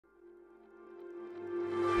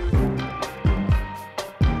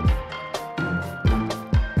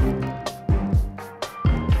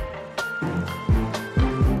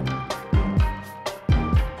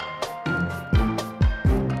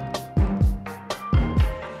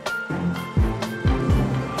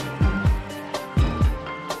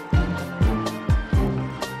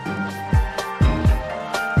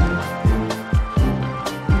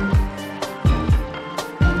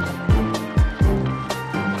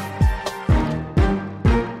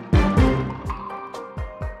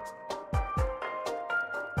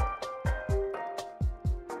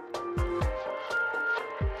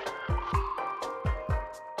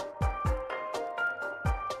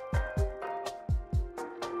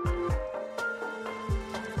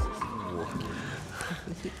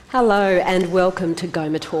Hello and welcome to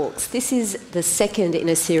GOMA Talks. This is the second in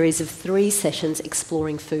a series of 3 sessions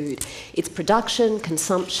exploring food, its production,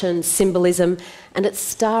 consumption, symbolism and its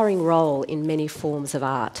starring role in many forms of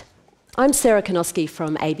art. I'm Sarah Kanowski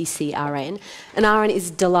from ABC RN, and RN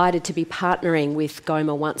is delighted to be partnering with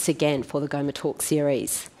GOMA once again for the GOMA Talk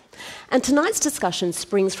series. And tonight's discussion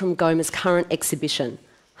springs from GOMA's current exhibition,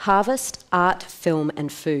 Harvest, Art, Film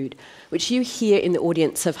and Food, which you here in the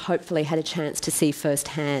audience have hopefully had a chance to see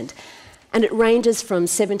firsthand. And it ranges from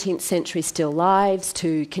 17th century still lives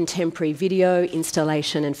to contemporary video,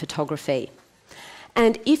 installation and photography.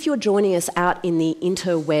 And if you're joining us out in the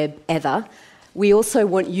interweb ether, we also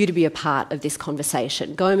want you to be a part of this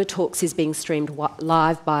conversation. GOMA Talks is being streamed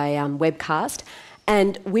live by webcast,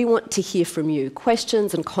 and we want to hear from you.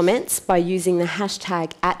 Questions and comments by using the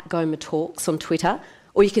hashtag @GOMATalks on Twitter,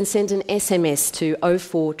 or you can send an SMS to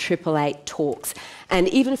 048888 talks. And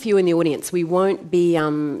even if you're in the audience, we won't be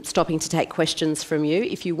stopping to take questions from you.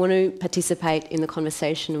 If you want to participate in the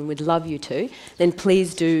conversation, and we'd love you to, then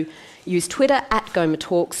please do use Twitter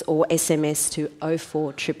 @GOMATalks or SMS to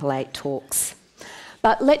 048888 talks.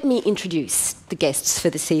 But let me introduce the guests for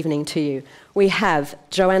this evening to you. We have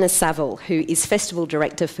Joanna Savill, who is Festival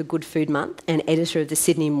Director for Good Food Month and Editor of the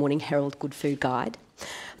Sydney Morning Herald Good Food Guide.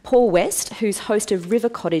 Paul West, who's host of River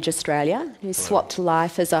Cottage Australia, who's swapped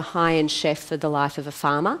life as a high-end chef for the life of a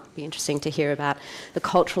farmer. It'll be interesting to hear about the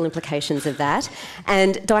cultural implications of that.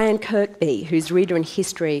 And Diane Kirkby, who's Reader in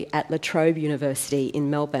History at La Trobe University in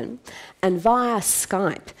Melbourne. And via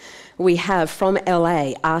Skype, we have from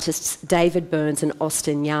LA artists David Burns and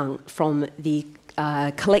Austin Young from the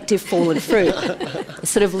collective Fallen Fruit,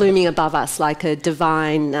 sort of looming above us like a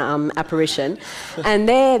divine apparition. And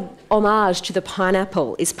their homage to the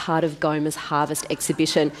pineapple is part of GOMA's Harvest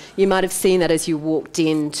exhibition. You might have seen that as you walked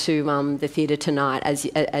into the theatre tonight.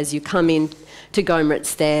 As you come in to GOMA,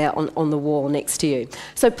 it's there on the wall next to you.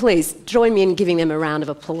 So please join me in giving them a round of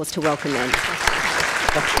applause to welcome them.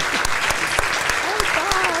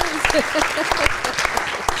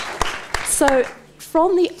 So,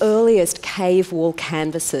 from the earliest cave wall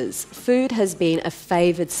canvases, food has been a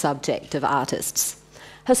favoured subject of artists.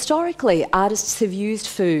 Historically, artists have used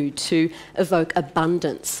food to evoke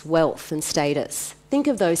abundance, wealth and status. Think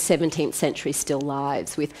of those 17th century still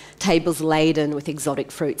lives with tables laden with exotic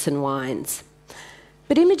fruits and wines.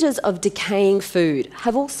 But images of decaying food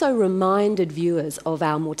have also reminded viewers of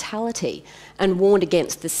our mortality and warned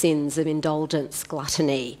against the sins of indulgence,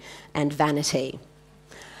 gluttony and vanity.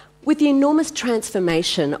 With the enormous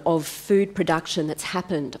transformation of food production that's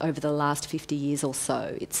happened over the last 50 years or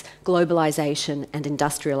so, it's globalisation and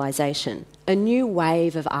industrialisation, a new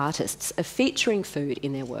wave of artists are featuring food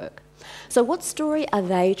in their work. So what story are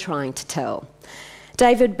they trying to tell?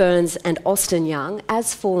 David Burns and Austin Young,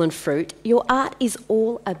 as Fallen Fruit, your art is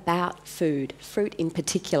all about food, fruit in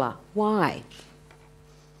particular. Why?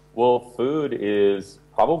 Well, food is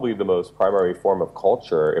probably the most primary form of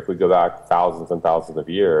culture if we go back thousands and thousands of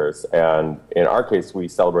years. And in our case, we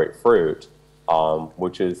celebrate fruit,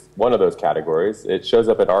 which is one of those categories. It shows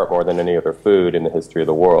up in art more than any other food in the history of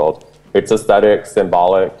the world. It's aesthetic,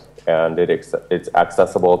 symbolic, and it's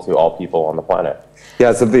accessible to all people on the planet.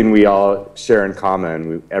 Yeah, something we all share in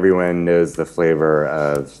common. Everyone knows the flavor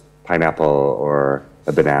of pineapple or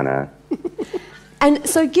a banana. And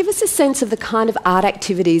so give us a sense of the kind of art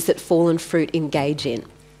activities that Fallen Fruit engage in.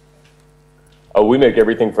 We make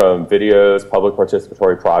everything from videos, public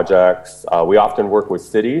participatory projects. We often work with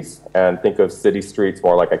cities and think of city streets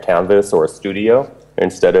more like a canvas or a studio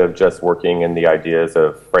instead of just working in the ideas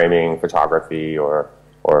of framing photography or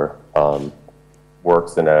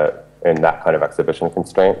works in that kind of exhibition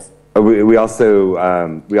constraints. We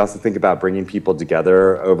also think about bringing people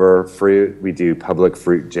together over fruit. We do public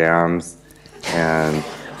fruit jams. And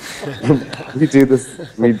we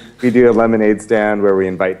do a lemonade stand where we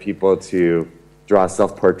invite people to draw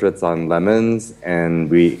self-portraits on lemons, and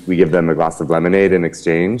we give them a glass of lemonade in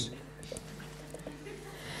exchange.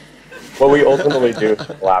 What we ultimately do is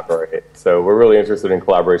collaborate. So we're really interested in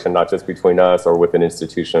collaboration, not just between us or with an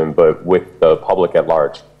institution, but with the public at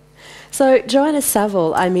large. So, Joanna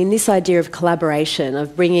Savill, I mean, this idea of collaboration,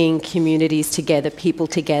 of bringing communities together, people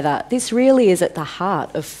together, this really is at the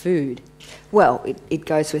heart of food. Well, it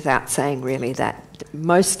goes without saying, really, that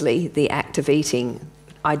mostly the act of eating,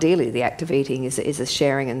 ideally the act of eating is a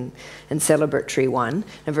sharing and celebratory one,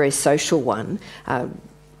 a very social one.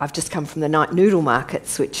 I've just come from the night noodle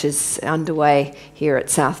markets, which is underway here at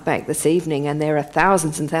South Bank this evening, and there are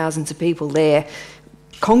thousands and thousands of people there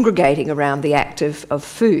congregating around the act of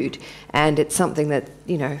food, and it's something that,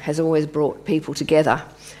 you know, has always brought people together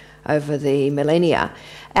over the millennia.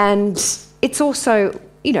 And it's also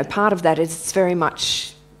you know, part of that is it's very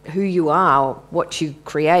much who you are, what you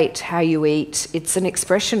create, how you eat. It's an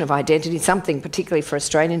expression of identity, something particularly for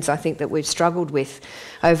Australians I think that we've struggled with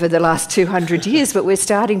over the last 200 years, but we're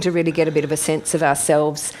starting to really get a bit of a sense of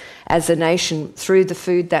ourselves as a nation through the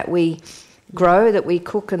food that we grow, that we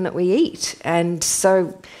cook and that we eat. And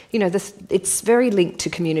so, you know, it's very linked to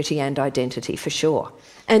community and identity for sure.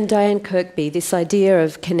 And Diane Kirkby, this idea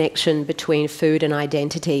of connection between food and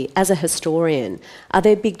identity, as a historian, are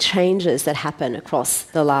there big changes that happen across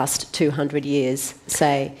the last 200 years,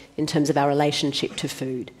 say, in terms of our relationship to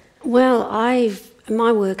food? Well,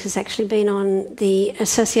 my work has actually been on the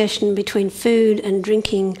association between food and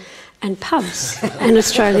drinking and pubs and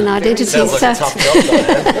Australian identity. Sounds like a tough job,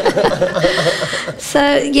 Diane.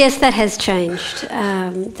 So, yes, that has changed.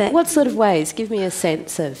 What sort of ways? Give me a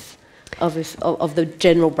sense of the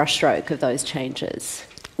general brushstroke of those changes.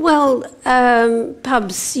 Well,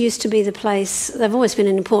 pubs used to be the place, they've always been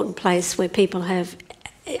an important place where people have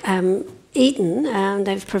eaten.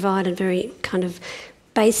 They've provided very kind of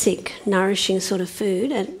basic, nourishing sort of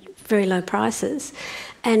food at very low prices.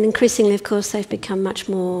 And increasingly, of course, they've become much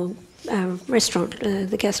more restaurant,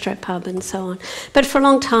 the gastropub and so on. But for a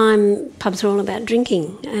long time, pubs were all about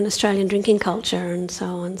drinking and Australian drinking culture and so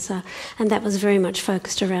on. And that was very much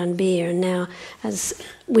focused around beer. And now, as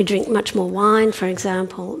we drink much more wine, for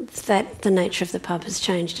example, that the nature of the pub has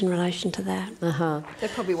changed in relation to that. There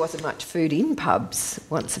probably wasn't much food in pubs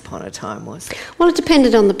once upon a time, was there? Well, it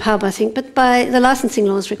depended on the pub, I think, but by the licensing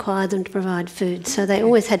laws required them to provide food, so they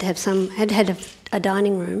always had to have a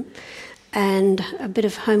dining room and a bit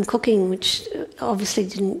of home cooking, which obviously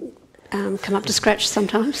didn't come up to scratch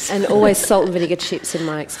sometimes. And always salt and vinegar chips, in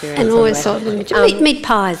my experience. And always salt and vinegar chips. Meat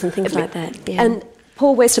pies and things like that. Yeah. And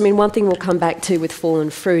Paul West, I mean, one thing we'll come back to with Fallen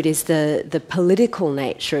Fruit is the political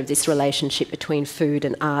nature of this relationship between food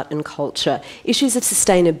and art and culture. Issues of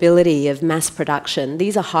sustainability, of mass production,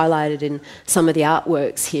 these are highlighted in some of the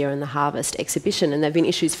artworks here in the Harvest exhibition, and they've been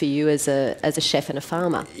issues for you as a chef and a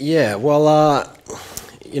farmer. Yeah, well,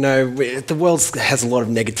 you know, the world has a lot of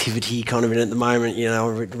negativity kind of in it at the moment. You know,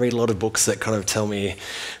 I read a lot of books that kind of tell me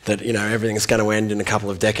that, you know, everything's going to end in a couple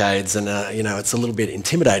of decades, and, you know, it's a little bit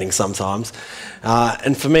intimidating sometimes.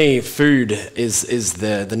 And for me, food is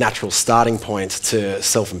the natural starting point to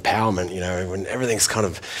self-empowerment. You know, when everything's kind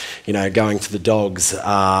of, you know, going to the dogs,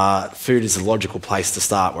 food is a logical place to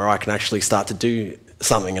start, where I can actually start to do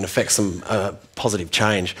something and affect some positive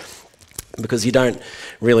change. Because you don't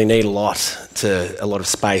really need a lot of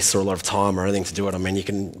space or a lot of time or anything to do it. I mean, you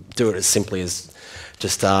can do it as simply as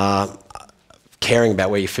just caring about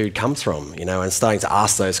where your food comes from, you know, and starting to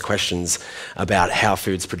ask those questions about how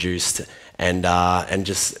food's produced, and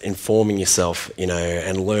just informing yourself, you know,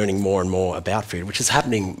 and learning more and more about food, which is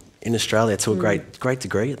happening in Australia to a great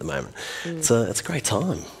degree at the moment. It's a great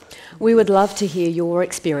time. We would love to hear your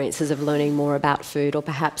experiences of learning more about food, or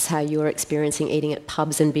perhaps how you're experiencing eating at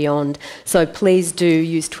pubs and beyond. So please do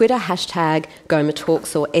use Twitter, hashtag GOMA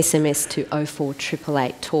Talks, or SMS to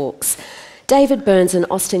 048888 Talks. David Burns and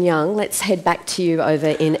Austin Young, let's head back to you over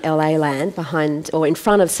in LA land, behind or in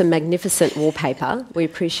front of some magnificent wallpaper. We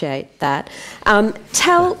appreciate that.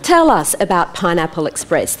 Tell us about Pineapple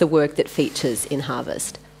Express, the work that features in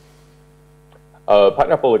Harvest.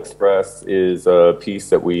 Pineapple Express is a piece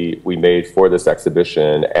that we made for this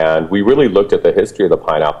exhibition, and we really looked at the history of the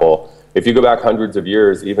pineapple. If you go back hundreds of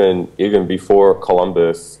years, even before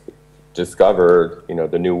Columbus discovered, you know,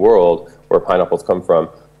 the New World, where pineapples come from,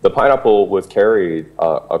 the pineapple was carried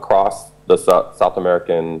across the South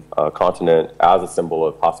American continent as a symbol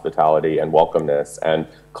of hospitality and welcomeness. And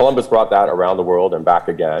Columbus brought that around the world and back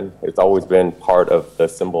again. It's always been part of the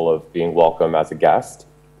symbol of being welcome as a guest,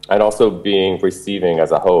 and also being receiving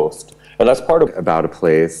as a host. And that's part of about a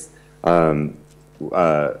place.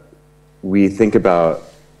 We think about,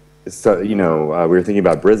 so, you know, we were thinking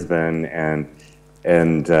about Brisbane, and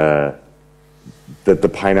that the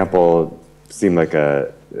pineapple seemed like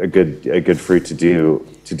a good fruit to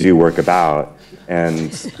do work about,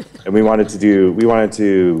 and we wanted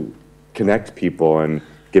to connect people and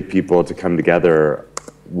get people to come together,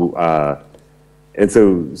 and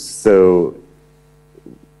so. So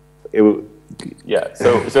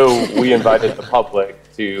we invited the public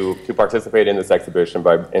to participate in this exhibition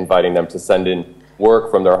by inviting them to send in work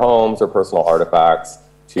from their homes or personal artifacts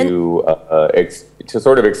to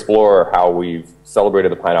sort of explore how we've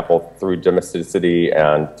celebrated the pineapple through domesticity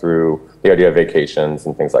and through the idea of vacations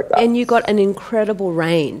and things like that. And you got an incredible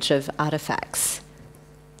range of artifacts.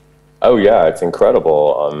 Oh yeah, it's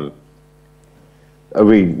incredible.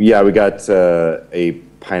 We got a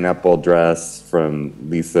pineapple dress from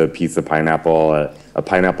Lisa, a piece of pineapple, a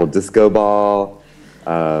pineapple disco ball,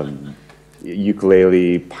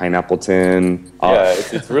 ukulele, pineappleton. Yeah,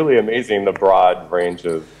 it's really amazing the broad range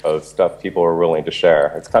of stuff people are willing to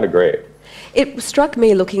share. It's kind of great. It struck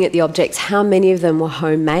me looking at the objects how many of them were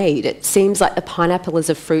homemade. It seems like the pineapple is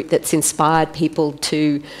a fruit that's inspired people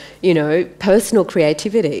to, personal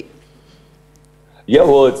creativity. Yeah,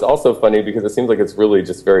 well, it's also funny because it seems like it's really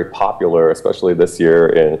just very popular, especially this year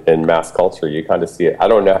in mass culture. You kind of see it. I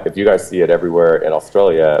don't know if you guys see it everywhere in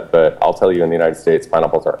Australia, but I'll tell you in the United States,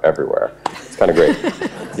 pineapples are everywhere. It's kind of great.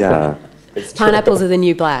 Yeah. Pineapples are the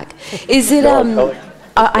new black. Is it...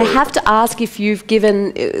 I have to ask if you've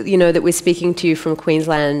given, that we're speaking to you from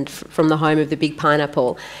Queensland, from the home of the big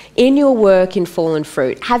pineapple. In your work in Fallen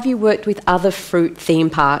Fruit, have you worked with other fruit theme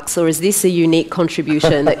parks, or is this a unique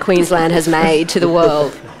contribution that Queensland has made to the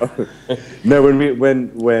world? No,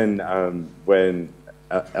 when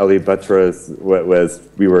Ellie Buttrose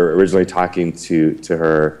we were originally talking to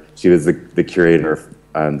her. She was the curator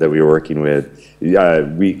that we were working with.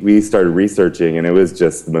 We started researching, and it was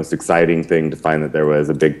just the most exciting thing to find that there was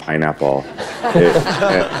a big pineapple.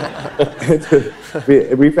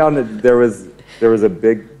 We found that there was a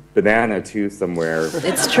big banana too somewhere.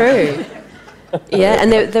 It's true. Yeah,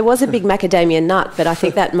 and there was a big macadamia nut, but I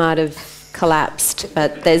think that might have collapsed.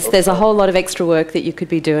 But there's a whole lot of extra work that you could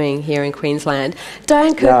be doing here in Queensland.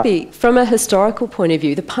 Diane Kirkby, from a historical point of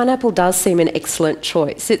view, the pineapple does seem an excellent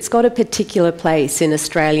choice. It's got a particular place in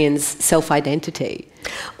Australians' self-identity.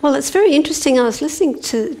 Well, it's very interesting. I was listening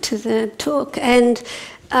to the talk, and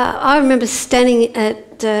I remember standing at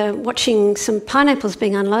watching some pineapples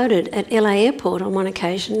being unloaded at LA Airport on one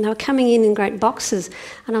occasion. They were coming in great boxes,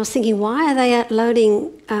 and I was thinking, why are they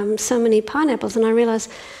loading so many pineapples? And I realised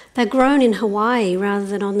they're grown in Hawaii rather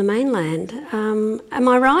than on the mainland. Am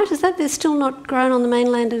I right? Is that they're still not grown on the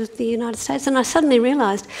mainland of the United States? And I suddenly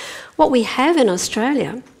realised what we have in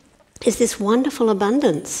Australia is this wonderful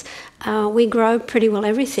abundance. We grow pretty well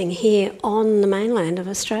everything here on the mainland of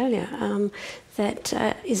Australia. That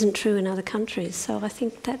isn't true in other countries. So I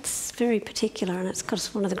think that's very particular, and it's got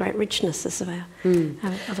one of the great richnesses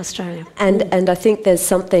of Australia. And I think there's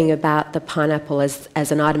something about the pineapple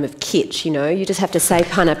as an item of kitsch, You just have to say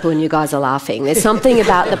pineapple and you guys are laughing. There's something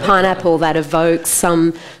about the pineapple that evokes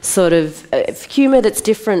some sort of humour that's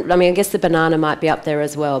different. I mean, I guess the banana might be up there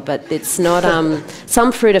as well, but it's not...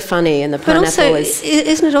 some fruit are funny, and the pineapple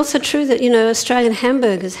isn't it also true that, Australian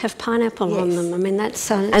hamburgers have pineapple on them? I mean, that's...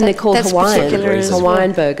 and they're called Hawaiian.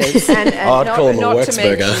 Hawaiian burgers. And I'd call them a not works to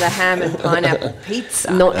burger. mention the ham and pineapple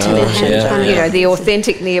pizza. Not to mention, the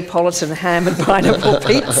authentic Neapolitan ham and pineapple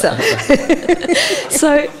pizza.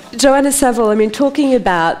 So, Joanna Savill, I mean, talking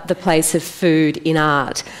about the place of food in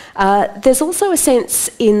art, there's also a sense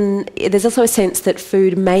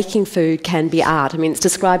that making food can be art. I mean, it's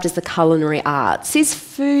described as the culinary arts. Is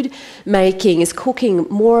cooking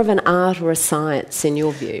more of an art or a science in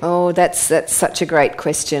your view? Oh, that's such a great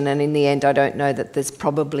question, and in the end, I don't know that there's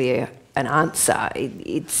probably an answer.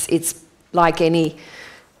 It's like any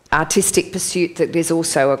artistic pursuit that is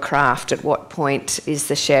also a craft. At what point is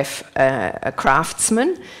the chef a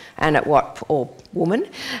craftsman, or woman,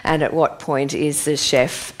 and at what point is the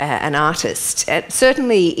chef an artist?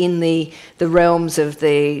 Certainly in the realms of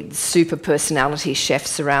the super personality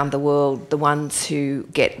chefs around the world, the ones who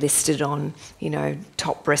get listed on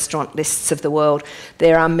top restaurant lists of the world,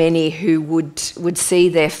 there are many who would see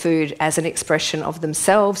their food as an expression of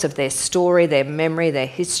themselves, of their story, their memory, their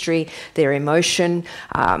history, their emotion.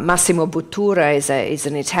 Massimo Bottura is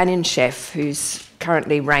an Italian chef who's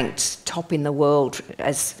currently ranked top in the world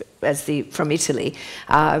from Italy,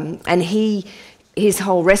 and his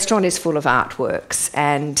whole restaurant is full of artworks,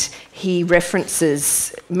 and he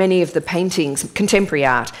references many of the paintings, contemporary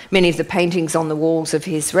art, many of the paintings on the walls of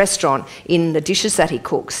his restaurant in the dishes that he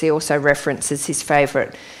cooks. He also references his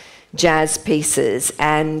favourite jazz pieces,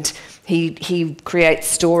 and he creates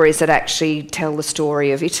stories that actually tell the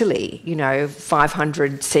story of Italy,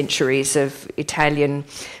 500 centuries of Italian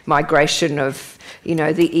migration of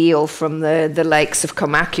the eel from the lakes of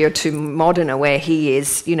Comacchio to Modena, where he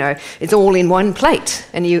is, it's all in one plate,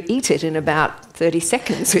 and you eat it in about 30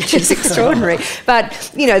 seconds, which is extraordinary.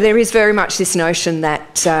 But, there is very much this notion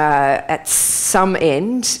that at some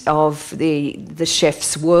end of the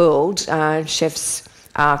chef's world, chefs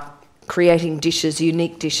are creating dishes,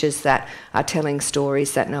 unique dishes that are telling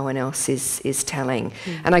stories that no one else is telling.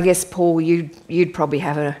 And I guess, Paul, you'd probably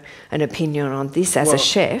have an opinion on this as a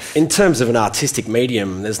chef. In terms of an artistic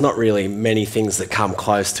medium, there's not really many things that come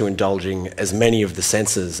close to indulging as many of the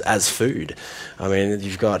senses as food. I mean,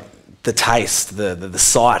 you've got the taste, the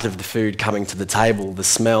sight of the food coming to the table, the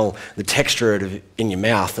smell, the texture in your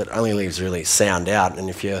mouth, that only leaves really sound out. And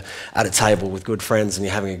if you're at a table with good friends and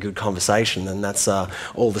you're having a good conversation, then that's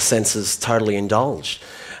all the senses totally indulged.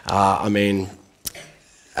 I mean,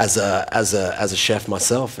 as a chef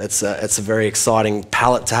myself, it's a very exciting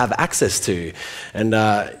palate to have access to, and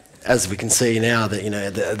as we can see now,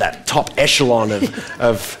 that that top echelon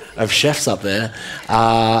of chefs up there,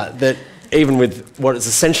 that even with what is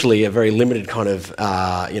essentially a very limited kind of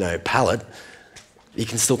palate, you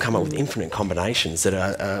can still come up with infinite combinations that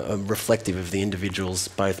are reflective of the individual's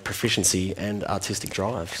both proficiency and artistic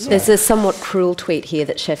drive. So. There's a somewhat cruel tweet here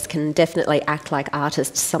that chefs can definitely act like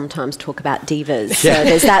artists, sometimes talk about divas. Yeah. So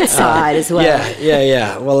there's that side as well.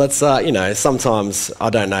 Yeah. Well, it's, sometimes, I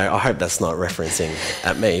don't know, I hope that's not referencing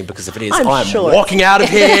at me, because if it is, I'm sure. walking out of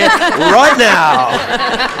here right now.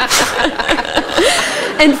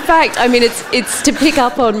 In fact, I mean, it's to pick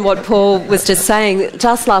up on what Paul was just saying.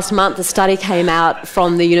 Just last month, a study came out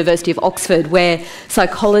from the University of Oxford where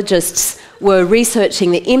psychologists were researching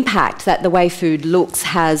the impact that the way food looks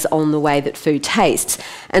has on the way that food tastes.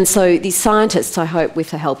 And so these scientists, I hope with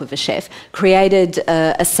the help of a chef, created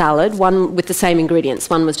a salad, one with the same ingredients.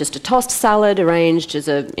 One was just a tossed salad arranged as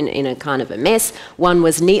in a kind of a mess. One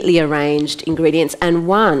was neatly arranged ingredients, and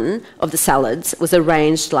one of the salads was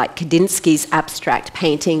arranged like Kandinsky's abstract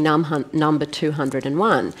painting number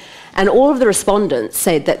 201. And all of the respondents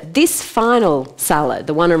said that this final salad,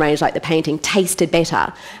 the one arranged like the painting, tasted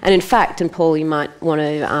better. And in fact, and Paul, you might want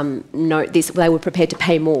to note this, they were prepared to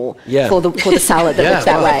pay more for the salad that looked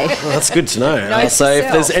that way. Well, that's good to know. So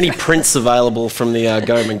if there's any prints available from the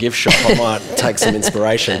GOMA gift shop, I might take some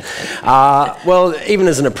inspiration. Well, even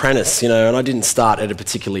as an apprentice, and I didn't start at a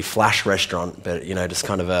particularly flash restaurant, but, just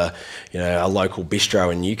kind of a local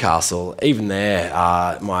bistro in Newcastle. Even there,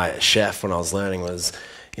 my chef, when I was learning, was...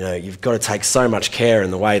 you've got to take so much care in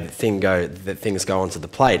the way that things go onto the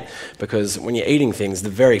plate, because when you're eating things, the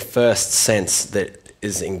very first sense that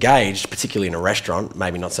is engaged, particularly in a restaurant,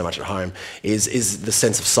 maybe not so much at home, is the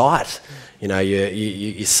sense of sight.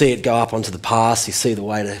 You see it go up onto the pass, you see the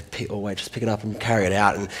waiter just pick it up and carry it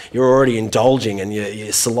out, and you're already indulging, and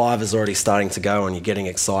your saliva's already starting to go, and you're getting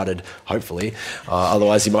excited, hopefully.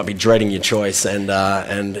 Otherwise, you might be dreading your choice, and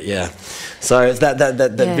yeah. So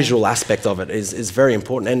that visual aspect of it is very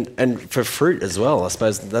important, and for fruit as well. I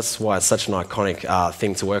suppose that's why it's such an iconic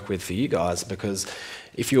thing to work with for you guys, because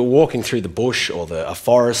if you're walking through the bush or a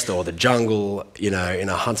forest or the jungle, in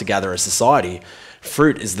a hunter-gatherer society,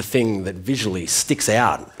 fruit is the thing that visually sticks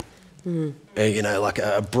out. Like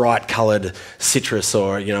a bright coloured citrus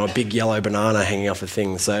or, a big yellow banana hanging off a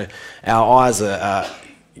thing. So our eyes are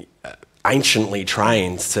anciently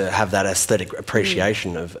trained to have that aesthetic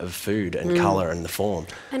appreciation of food and colour and the form.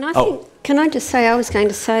 And I think, can I just say, I was going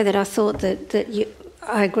to say that I thought that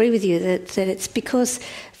I agree with you that it's because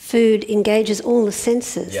food engages all the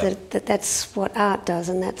senses, that's what art does,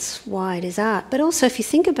 and that's why it is art. But also, if you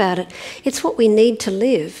think about it, it's what we need to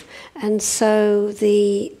live. And so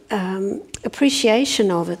the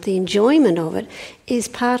appreciation of it, the enjoyment of it, is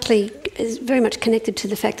very much connected to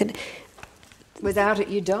the fact that without it,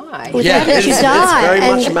 you die. Without it, you die. It's very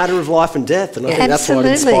much a matter of life and death, and I think that's what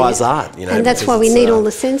inspires art. And that's why we need all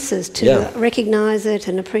the senses to recognise it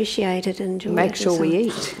and appreciate it and enjoy it. Make sure we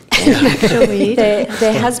eat. Make sure we eat.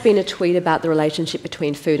 There has been a tweet about the relationship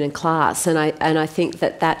between food and class, and I think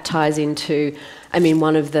that ties into...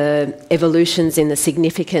 one of the evolutions in the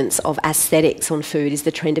significance of aesthetics on food is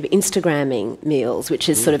the trend of Instagramming meals, which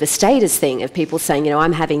is sort of a status thing of people saying,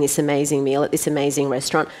 I'm having this amazing meal at this amazing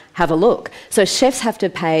restaurant, have a look. So chefs have to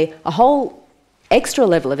pay a whole extra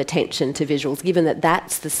level of attention to visuals, given that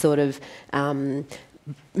that's the sort of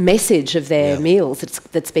message of their meals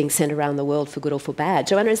that's being sent around the world for good or for bad.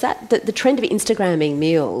 Joanna, is that the trend of Instagramming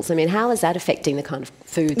meals? How is that affecting the kind of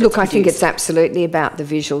food that's Look, I produced? think it's absolutely about the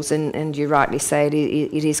visuals, and you rightly say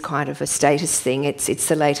it is kind of a status thing. It's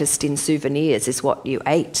the latest in souvenirs, is what you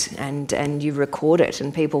ate, and you record it,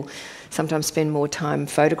 and people sometimes spend more time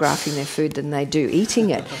photographing their food than they do eating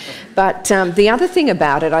it. But the other thing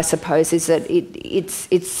about it, I suppose, is that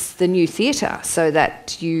it's the new theatre, so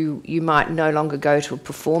that you might no longer go to a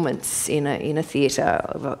performance in a theatre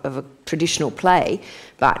of a traditional play,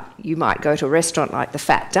 but you might go to a restaurant like the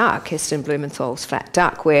Fat Duck, Heston Blumenthal's Fat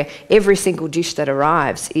Duck, where every single dish that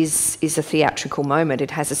arrives is a theatrical moment.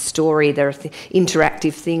 It has a story. There are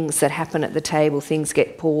interactive things that happen at the table. Things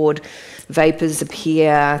get poured, vapours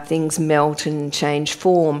appear, things melt and change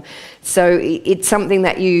form. So it's something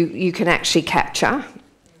that you can actually capture,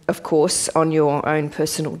 of course, on your own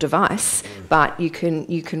personal device, but you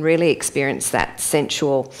can really experience that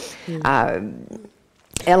sensual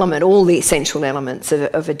element, all the essential elements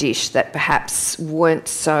of a dish that perhaps weren't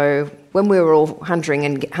so. When we were all hunting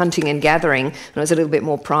and gathering, and it was a little bit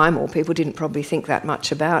more primal, people didn't probably think that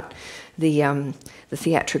much about the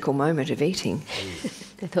theatrical moment of eating.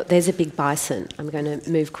 I thought, there's a big bison. I'm going to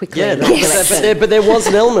move quickly. Yeah, but there was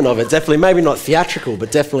an element of it, definitely. Maybe not theatrical,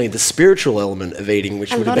 but definitely the spiritual element of eating,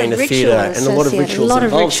 which would have been a theatre, and a lot of rituals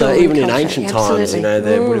involved. So even in ancient times, you know,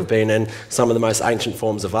 there would have been, and some of the most ancient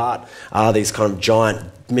forms of art are these kind of giant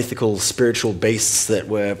mythical spiritual beasts that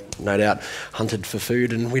were no doubt hunted for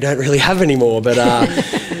food, and we don't really have anymore. But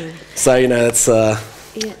so, you know, that's.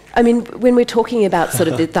 Yeah. I mean, when we're talking about sort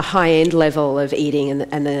of the high-end level of eating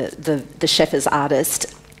and the chef as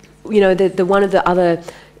artist, you know, the one of the other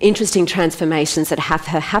interesting transformations that have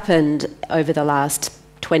happened over the last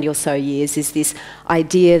 20 or so years is this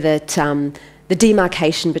idea that the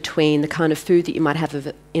demarcation between the kind of food that you might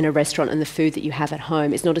have in a restaurant and the food that you have at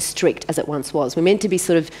home is not as strict as it once was. We're meant to be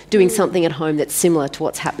sort of doing something at home that's similar to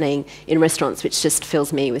what's happening in restaurants, which just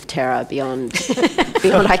fills me with terror beyond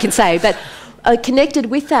I can say. But connected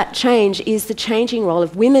with that change is the changing role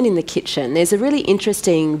of women in the kitchen. There's a really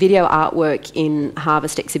interesting video artwork in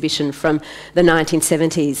Harvest exhibition from the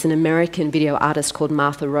 1970s, an American video artist called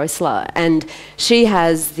Martha Rosler, and she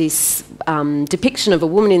has this depiction of a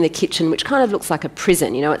woman in the kitchen which kind of looks like a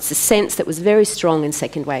prison. You know, it's a sense that was very strong in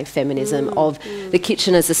second wave feminism of the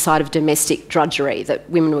kitchen as a site of domestic drudgery, that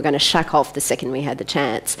women were going to shack off the second we had the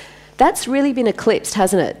chance. That's really been eclipsed,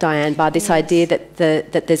 hasn't it, Diane, by this idea that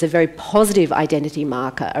that there's a very positive identity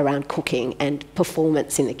marker around cooking and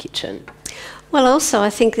performance in the kitchen. Well, also, I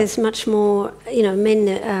think there's much more, you know,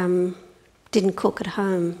 men didn't cook at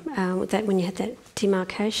home with that when you had that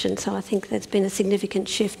demarcation, so I think there's been a significant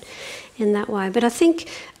shift in that way. But I think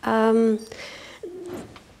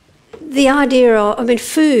the idea of, I mean,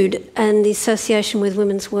 food and the association with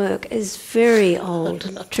women's work is very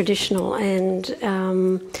old, traditional, and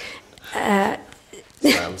sorry,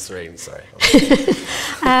 I'm reading, sorry.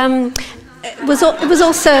 It was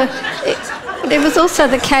also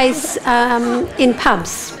the case in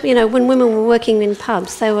pubs. You know, when women were working in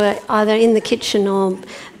pubs, they were either in the kitchen or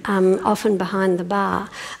often behind the bar.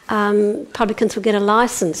 Publicans would get a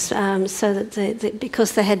licence so that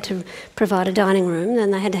because they had to provide a dining room,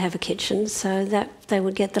 then they had to have a kitchen, so that they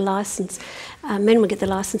would get the licence. Men would get the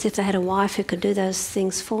licence if they had a wife who could do those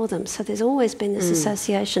things for them. So there's always been this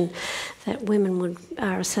association that women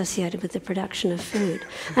are associated with the production of food.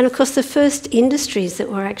 And of course the first industries that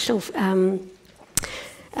were actual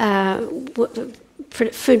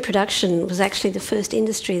food production was actually the first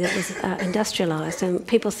industry that was industrialised, and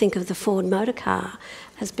people think of the Ford motor car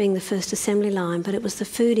as being the first assembly line, but it was the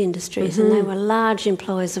food industries, and they were large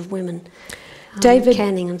employers of women.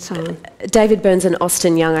 Canning and so on. David Burns and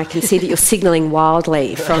Austin Young, I can see that you're signalling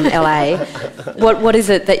wildly from LA. What is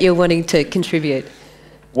it that you're wanting to contribute?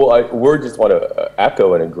 Well, we just want to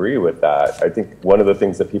echo and agree with that. I think one of the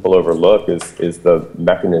things that people overlook is the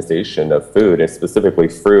mechanization of food, and specifically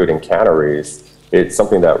fruit and canneries. It's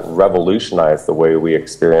something that revolutionized the way we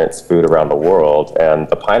experience food around the world, and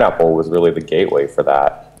the pineapple was really the gateway for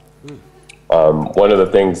that. One of the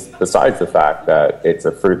things, besides the fact that it's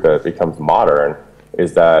a fruit that becomes modern,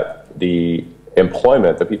 is that the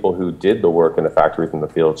employment, the people who did the work in the factories and the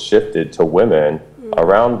fields, shifted to women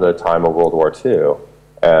around the time of World War II.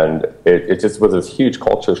 And it just was this huge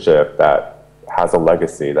culture shift that has a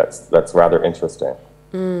legacy that's rather interesting.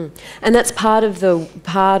 And that's part of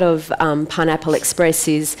Pineapple Express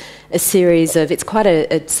is a series of, it's quite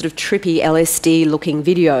a sort of trippy LSD looking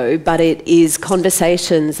video, but it is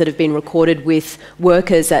conversations that have been recorded with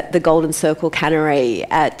workers at the Golden Circle Cannery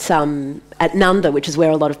at Nunda, which is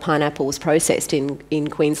where a lot of pineapple was processed in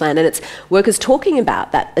Queensland, and it's workers talking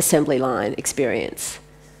about that assembly line experience.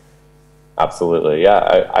 Absolutely,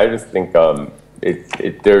 yeah. I just think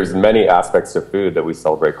there's many aspects of food that we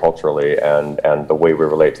celebrate culturally, and the way we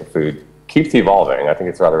relate to food keeps evolving. I think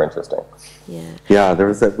it's rather interesting. Yeah. Yeah,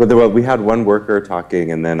 we had one worker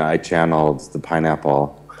talking, and then I channeled the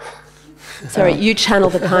pineapple. Sorry, you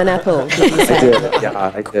channeled the pineapple. Did you say? I did.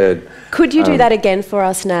 Yeah, I did. Could you do that again for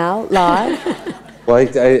us now, live? Well,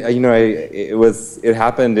 it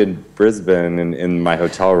happened in Brisbane in my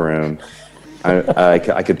hotel room.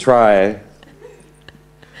 I could try.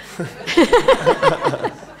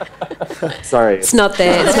 Sorry. It's not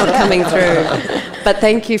there, it's not coming through. But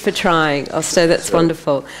thank you for trying, Osto, that's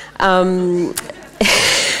wonderful.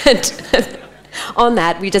 on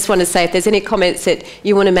that, we just want to say if there's any comments that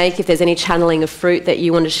you want to make, if there's any channeling of fruit that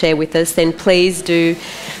you want to share with us, then please do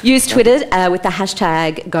use Twitter with the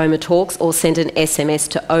hashtag GOMA Talks, or send an SMS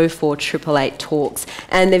to 04888 Talks.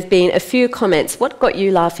 And there've been a few comments. What got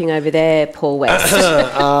you laughing over there, Paul West?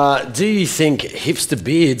 Do you think hipster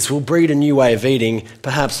beards will breed a new way of eating?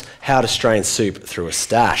 Perhaps how to strain soup through a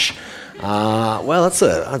stash? Well,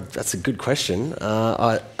 that's a good question.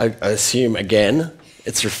 I assume, again,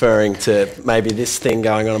 it's referring to maybe this thing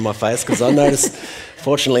going on in my face, because I noticed,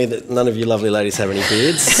 fortunately, that none of you lovely ladies have any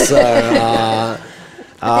beards. So they're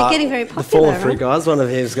getting very popular. The fallen fruit guys, one of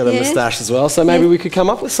them's got a moustache as well. So maybe we could come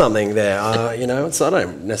up with something there. I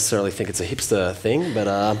don't necessarily think it's a hipster thing, but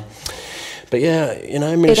yeah,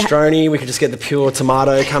 minestrone. We could just get the pure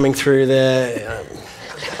tomato coming through there.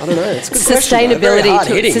 I don't know. It's a good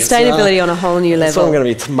sustainability on a whole new level. That's what I'm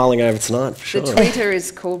going to be mulling over tonight, for sure. The tweeter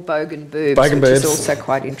is called Bogan Boobs, which is also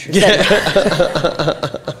quite interesting.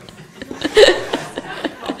 Yeah.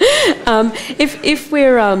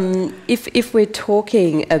 If we're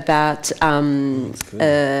talking about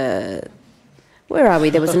where are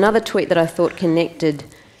we? There was another tweet that I thought connected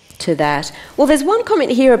to that. Well, there's one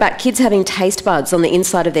comment here about kids having taste buds on the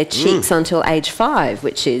inside of their cheeks until age 5,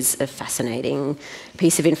 which is a fascinating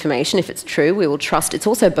piece of information. If it's true, we will trust. It's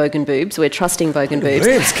also Bogan Boobs. We're trusting Bogan Boobs.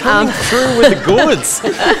 Boobs coming through with the goods.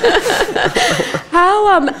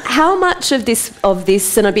 How much of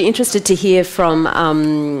this, and I'd be interested to hear from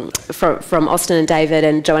Austin and David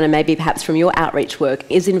and Joanna, maybe perhaps from your outreach work,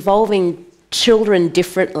 is involving children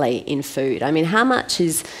differently in food? I mean, how much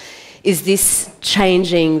is this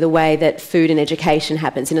changing the way that food and education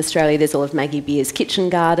happens? In Australia, there's all of Maggie Beer's kitchen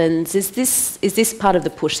gardens. Is this part of the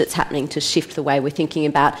push that's happening to shift the way we're thinking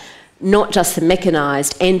about not just the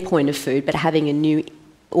mechanised endpoint of food, but having a new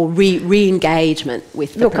or re-engagement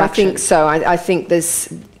with the production? I think so. I think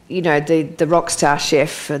there's, the rock star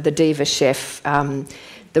chef, the diva chef,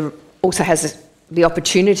 also has the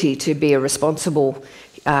opportunity to be a responsible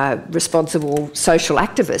social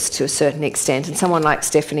activist to a certain extent, and someone like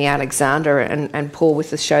Stephanie Alexander and Paul,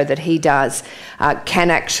 with the show that he does,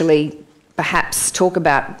 can actually perhaps talk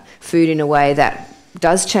about food in a way that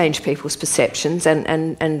does change people's perceptions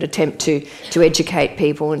and attempt to educate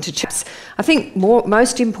people and to I think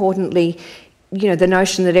most importantly, the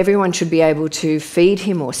notion that everyone should be able to feed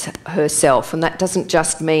him or herself, and that doesn't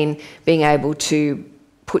just mean being able to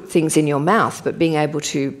put things in your mouth, but being able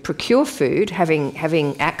to procure food,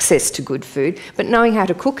 having access to good food, but knowing how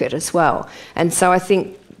to cook it as well. And so I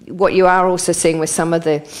think what you are also seeing with some of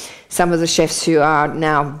the chefs who are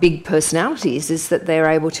now big personalities is that they're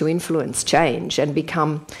able to influence change and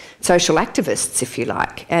become social activists, if you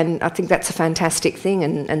like. And I think that's a fantastic thing,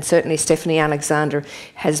 and certainly Stephanie Alexander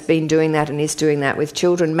has been doing that and is doing that with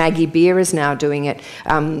children. Maggie Beer is now doing it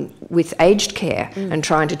with aged care and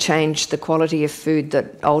trying to change the quality of food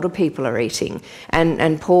that older people are eating.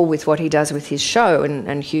 And Paul, with what he does with his show,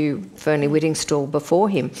 and Hugh Fearnley-Whittingstall before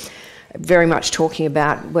him, very much talking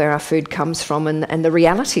about where our food comes from and the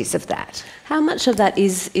realities of that. How much of that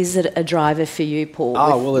is it a driver for you,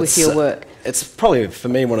 Paul, with your work? It's probably, for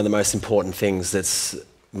me, one of the most important things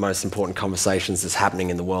most important conversations that's happening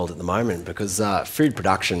in the world at the moment, because food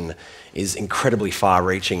production is incredibly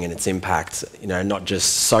far-reaching in its impact, not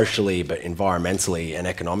just socially, but environmentally and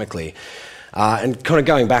economically. And kind of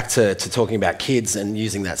going back to talking about kids and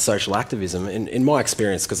using that social activism, in my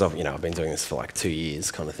experience, because I've been doing this for like 2 years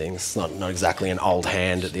kind of thing, it's not exactly an old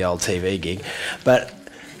hand at the old TV gig, but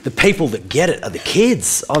the people that get it are the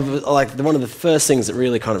kids. One of the first things that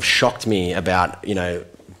really kind of shocked me about,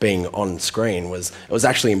 being on screen it was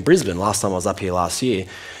actually in Brisbane last time I was up here last year.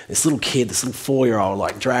 This little kid, this little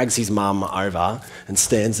 4-year-old, drags his mum over and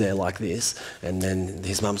stands there like this, and then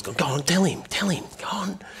his mum's going, "Go on, tell him, go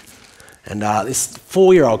on." And this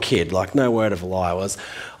 4-year-old kid, no word of a lie, was,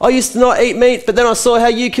 "I used to not eat meat, but then I saw how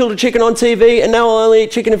you killed a chicken on TV, and now I only eat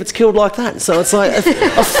chicken if it's killed like that." So it's like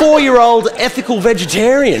a 4-year-old ethical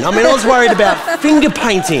vegetarian. I mean, I was worried about finger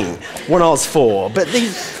painting when I was 4.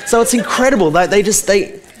 So it's incredible.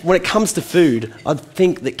 When it comes to food, I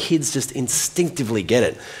think that kids just instinctively get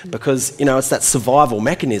it, because, it's that survival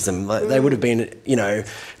mechanism. They would have been,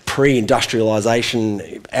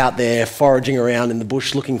 pre-industrialisation out there foraging around in the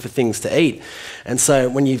bush looking for things to eat. And so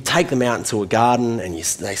when you take them out into a garden and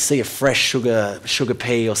they see a fresh sugar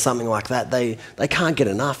pea or something like that, they can't get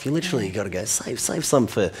enough. You literally got to go, save some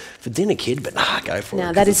for dinner, kid, but go for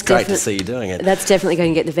it. That is it's great to see you doing it. That's definitely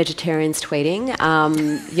going to get the vegetarians tweeting.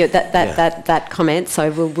 That comment,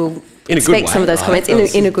 so we'll expect some of those comments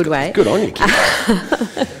in a good way. Good on you, kid.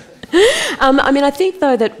 I think,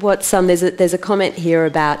 though, that there's a comment here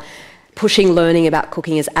about pushing learning about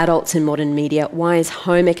cooking as adults in modern media. Why is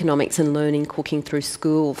home economics and learning cooking through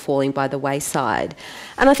school falling by the wayside?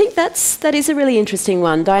 And I think that is a really interesting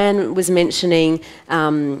one. Diane was mentioning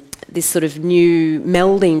this sort of new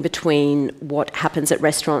melding between what happens at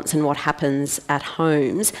restaurants and what happens at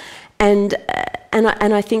homes. And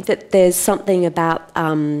I think that there's something about,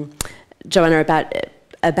 Joanna,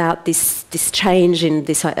 about this change in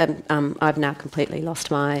this. I've now completely lost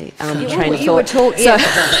my train of thought. So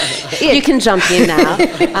you can jump in now,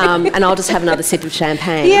 and I'll just have another sip of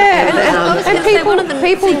champagne. Yeah, and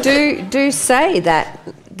people do say that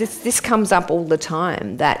this comes up all the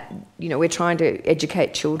time, that we're trying to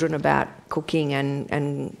educate children about cooking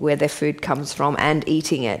and where their food comes from and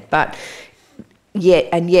eating it, but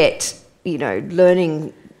yet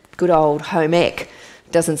learning good old home ec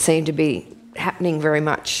doesn't seem to be happening very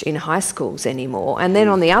much in high schools anymore. And then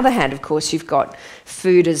on the other hand, of course, you've got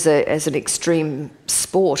food as an extreme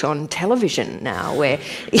sport on television now, where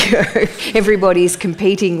everybody's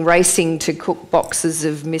competing, racing to cook boxes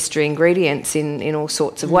of mystery ingredients in all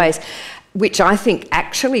sorts of ways, which I think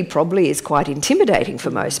actually probably is quite intimidating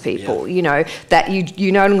for most people. That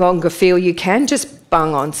you no longer feel you can just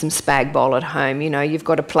bung on some spag bol at home. You've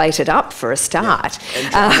got to plate it up for a start.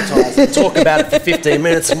 Yeah. And dramatise and talk about it for 15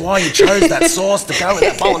 minutes and why you chose that sauce to go with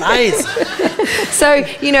that bolognese. So,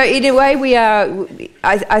 in a way we are,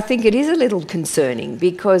 I think it is a little concerning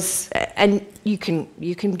because, and you can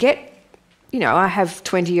get, I have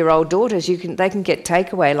 20-year-old daughters, they can get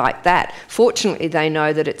takeaway like that. Fortunately, they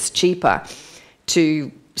know that it's cheaper to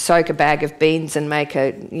soak a bag of beans and make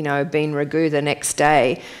a bean ragu the next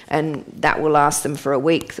day, and that will last them for a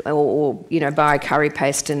week, or buy a curry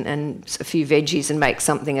paste and a few veggies and make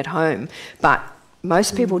something at home. But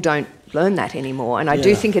most people don't learn that anymore, and I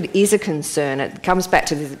do think it is a concern. It comes back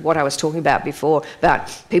to what I was talking about before,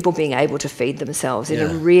 about people being able to feed themselves in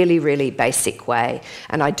a really, really basic way,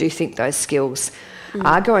 and I do think those skills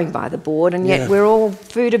are going by the board, and yet we're all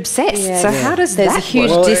food obsessed. So how does There's that a huge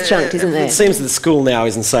work? disjunct, isn't there? It seems that school now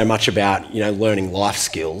isn't so much about learning life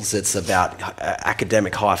skills. It's about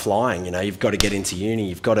academic high flying. You've got to get into uni.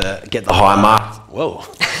 You've got to get the high marks. Whoa.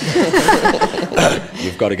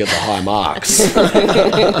 You've got to get the high marks.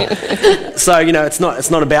 So it's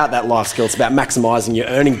not about that life skill. It's about maximising your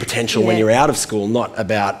earning potential when you're out of school, not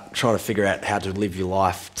about trying to figure out how to live your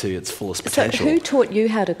life to its fullest potential. So who taught you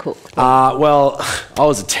how to cook? Well, I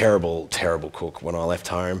was a terrible, terrible cook when I left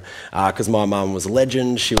home because my mum was a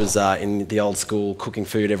legend. She was in the old school cooking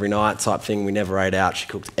food every night type thing. We never ate out. She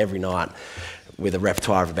cooked every night with a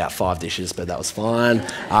repertoire of about 5 dishes, but that was fine.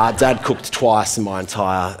 Dad cooked twice in my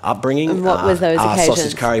entire upbringing. And what were those occasions?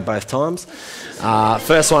 Sausage curry both times.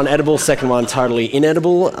 First one edible, second one totally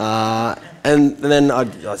inedible. And then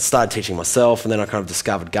I started teaching myself, and then I kind of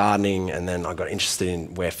discovered gardening, and then I got interested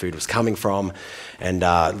in where food was coming from, and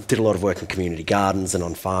did a lot of work in community gardens and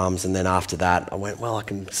on farms. And then after that, I went, well, I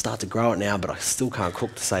can start to grow it now, but I still can't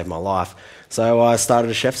cook to save my life. So I started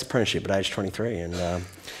a chef's apprenticeship at age 23, and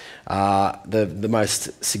the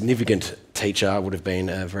most significant teacher would have been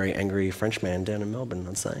a very angry Frenchman down in Melbourne,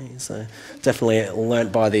 I'd say. So definitely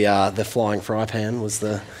learnt by the flying fry pan was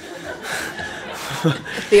the...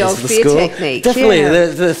 the old fear technique. Definitely,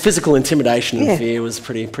 the physical intimidation and fear was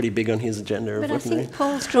pretty big on his agenda. But I think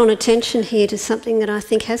Paul's drawn attention here to something that I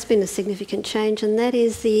think has been a significant change, and that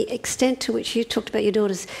is the extent to which you talked about your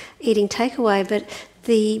daughters eating takeaway, but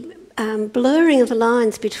the blurring of the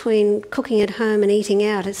lines between cooking at home and eating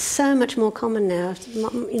out is so much more common now.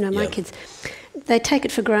 My kids, they take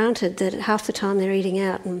it for granted that half the time they're eating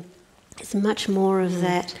out, and it's much more of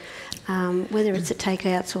that. Whether it's at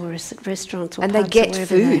takeouts or it's at restaurants or and pubs, they get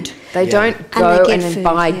food. They don't go and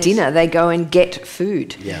buy dinner. They go and get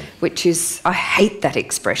food, which is, I hate that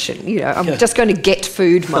expression. I'm just going to get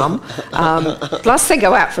food, Mum. Plus, they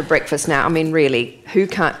go out for breakfast now. I mean, really,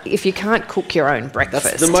 if you can't cook your own breakfast?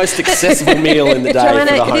 That's the most accessible meal in the day.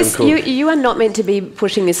 Joanna, for the home cook. You are not meant to be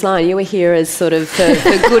pushing this line. You were here as sort of for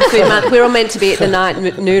good food. We're all meant to be at the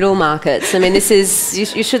night noodle markets. I mean, this is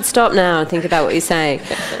you should stop now and think about what you're saying.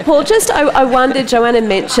 Paul, I wondered, Joanna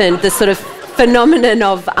mentioned the sort of phenomenon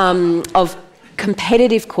of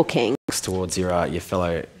competitive cooking towards your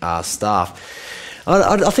fellow staff.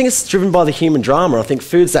 I think it's driven by the human drama. I think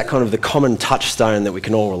food's that kind of the common touchstone that we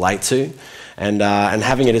can all relate to, and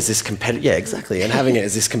having it as this and having it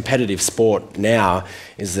as this competitive sport now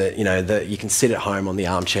is that that you can sit at home on the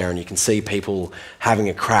armchair and you can see people having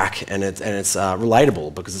a crack, and it's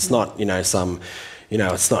relatable because it's not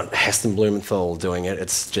it's not Heston Blumenthal doing it.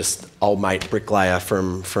 It's just old mate bricklayer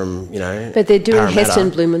from But they're doing Parramatta.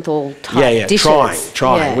 Heston Blumenthal type dishes.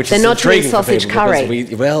 trying. Yeah. Which they're is not doing intriguing sausage for curry.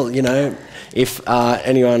 people if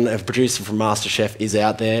anyone, a producer from MasterChef is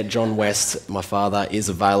out there, John West, my father, is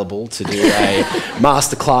available to do a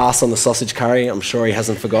masterclass on the sausage curry. I'm sure he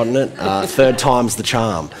hasn't forgotten it. Third time's the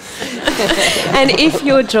charm. And if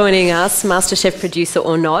you're joining us, MasterChef producer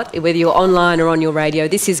or not, whether you're online or on your radio,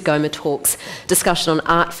 this is GOMA Talks, discussion on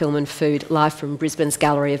art, film and food, live from Brisbane's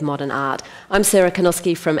Gallery of Modern Art. I'm Sarah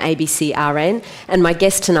Kanowski from ABC RN, and my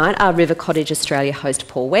guests tonight are River Cottage Australia host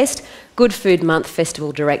Paul West, Good Food Month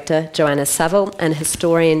Festival Director Joanna Savill and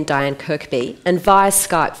historian Diane Kirkby, and via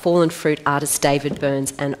Skype fallen fruit artist David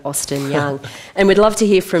Burns and Austin Young. And we'd love to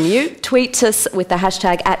hear from you. Tweet us with the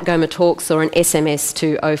hashtag @GOMATalks or an SMS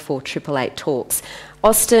to 048888 Talks.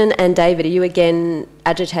 Austin and David, are you again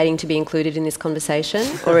agitating to be included in this conversation,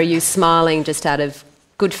 or are you smiling just out of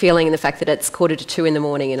good feeling in the fact that it's 1:45 in the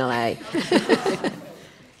morning in LA?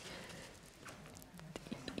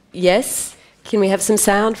 Yes? Can we have some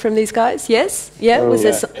sound from these guys? Yes? Yeah? Oh,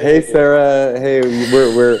 yeah. Hey, Sarah. Hey,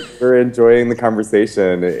 we're enjoying the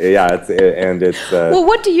conversation. Yeah, it's. Well,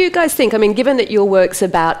 what do you guys think? I mean, given that your work's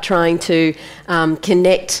about trying to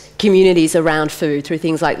connect communities around food through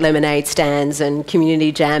things like lemonade stands and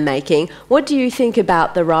community jam making, what do you think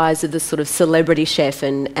about the rise of the sort of celebrity chef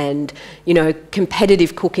and you know,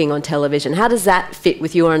 competitive cooking on television? How does that fit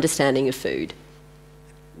with your understanding of food?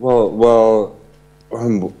 Well.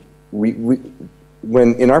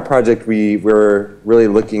 When in our project we were really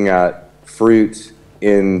looking at fruit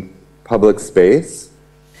in public space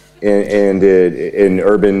and in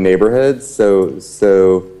urban neighborhoods. So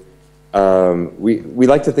we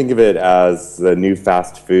like to think of it as the new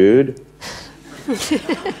fast food.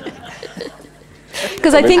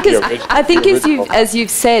 Because I think as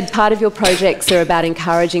you've said, part of your projects are about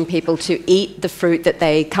encouraging people to eat the fruit that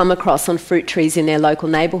they come across on fruit trees in their local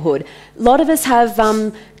neighbourhood. A lot of us have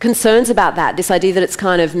concerns about that, this idea that it's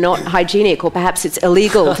kind of not hygienic, or perhaps it's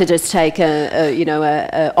illegal to just take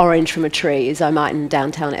a orange from a tree, as I might in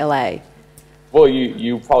downtown LA. Well,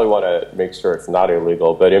 you probably want to make sure it's not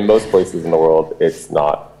illegal, but in most places in the world, it's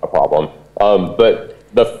not a problem. But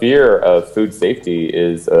the fear of food safety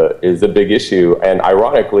is a big issue, and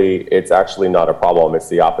ironically, it's actually not a problem. It's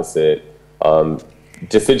the opposite.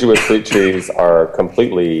 Deciduous fruit trees are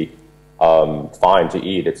completely fine to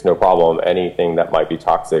eat. It's no problem. Anything that might be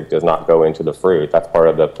toxic does not go into the fruit. That's part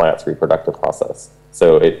of the plant's reproductive process.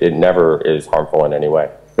 So it never is harmful in any way.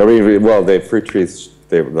 I mean, well, the fruit trees,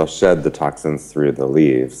 they'll shed the toxins through the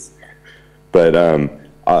leaves, but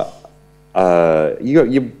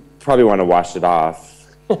you probably want to wash it off.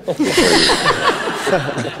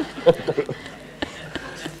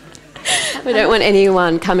 We don't want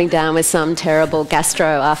anyone coming down with some terrible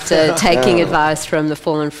gastro after taking advice from the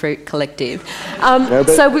Fallen Fruit Collective.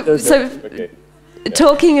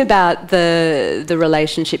 Talking about the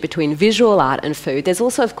relationship between visual art and food, there's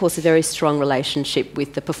also, of course, a very strong relationship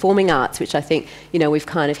with the performing arts, which I think, you know, we've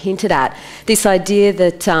kind of hinted at. This idea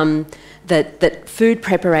that that food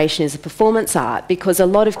preparation is a performance art, because a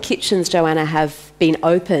lot of kitchens, Joanna, have been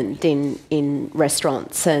opened in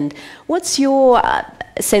restaurants. And what's your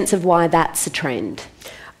sense of why that's a trend?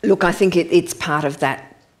 Look, I think it's part of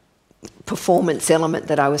that performance element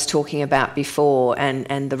that I was talking about before,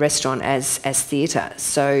 and the restaurant as theatre.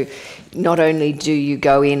 So not only do you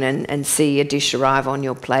go in and see a dish arrive on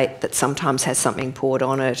your plate that sometimes has something poured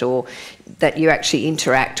on it or that you actually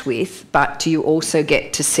interact with, but you also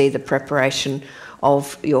get to see the preparation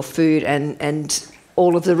of your food and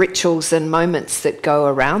all of the rituals and moments that go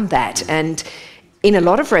around that. And in a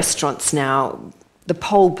lot of restaurants now, the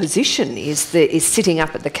pole position is sitting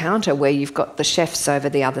up at the counter where you've got the chefs over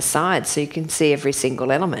the other side, so you can see every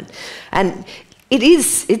single element. And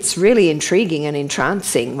it's really intriguing and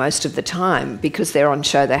entrancing most of the time, because they're on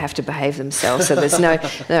show, they have to behave themselves, so there's no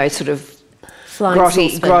sort of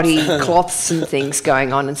grotty cloths and things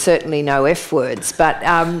going on, and certainly no F words. But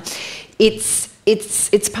it's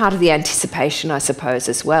part of the anticipation, I suppose,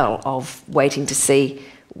 as well, of waiting to see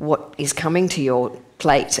what is coming to your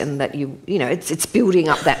plate, and that you know it's building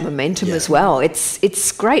up that momentum as well.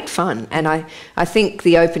 It's great fun, and I think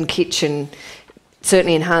the open kitchen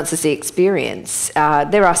certainly enhances the experience.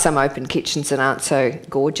 There are some open kitchens that aren't so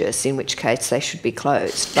gorgeous, in which case they should be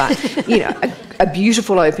closed. But you know, a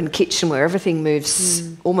beautiful open kitchen where everything moves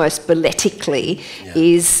almost balletically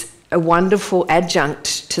is a wonderful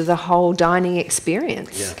adjunct to the whole dining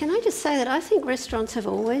experience. Yeah. Can I just say that I think restaurants have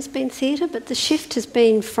always been theatre, but the shift has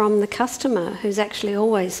been from the customer, who's actually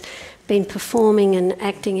always been performing and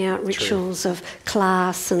acting out rituals of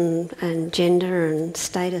class and gender and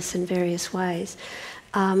status in various ways.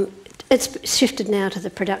 It's shifted now to the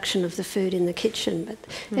production of the food in the kitchen,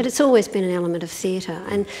 but it's always been an element of theatre.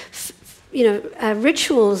 And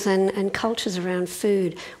rituals and cultures around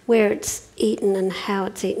food, where it's eaten and how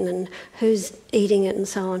it's eaten and who's eating it and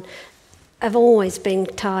so on, have always been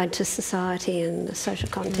tied to society and the social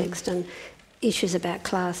context and issues about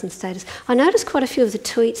class and status. I noticed quite a few of the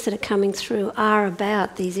tweets that are coming through are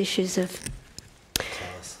about these issues of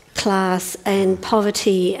class and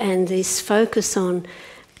poverty and this focus on,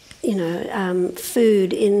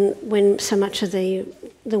 food when so much of the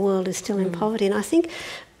world is still in poverty. And I think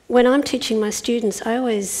when I'm teaching my students, I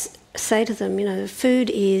always say to them,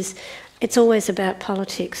 it's always about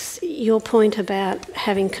politics. Your point about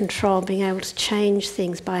having control, being able to change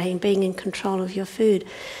things by being in control of your food.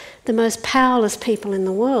 The most powerless people in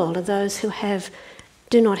the world are those who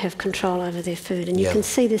do not have control over their food. And you can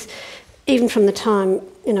see this even from the time,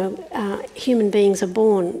 human beings are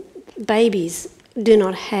born. Babies do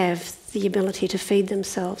not have the ability to feed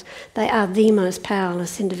themselves. They are the most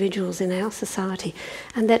powerless individuals in our society.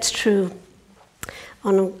 And that's true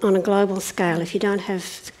on a global scale, if you don't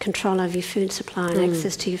have control over your food supply and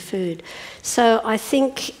access to your food. So I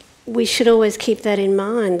think we should always keep that in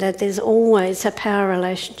mind, that there's always a power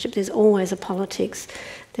relationship, there's always a politics,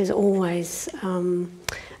 there's always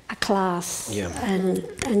a class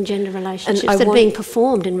and gender relationships that are being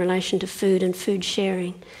performed in relation to food and food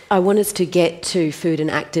sharing. I want us to get to food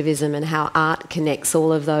and activism and how art connects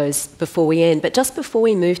all of those before we end. But just before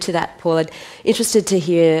we move to that, Paul, I'm interested to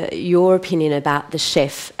hear your opinion about the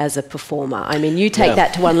chef as a performer. I mean, you take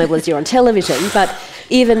that to one level as you're on television, but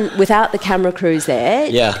even without the camera crews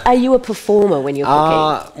there, are you a performer when you're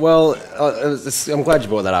cooking? Well, I'm glad you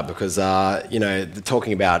brought that up because,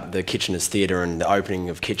 talking about the kitchen as theatre and the opening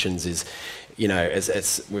of kitchens is,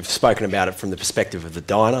 as we've spoken about it from the perspective of the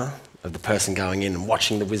diner, of the person going in and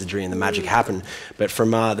watching the wizardry and the magic happen, but from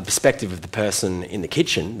the perspective of the person in the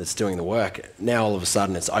kitchen that's doing the work, now all of a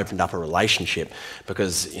sudden it's opened up a relationship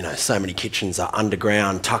because, so many kitchens are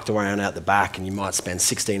underground, tucked around out the back, and you might spend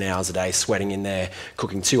 16 hours a day sweating in there,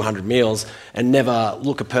 cooking 200 meals, and never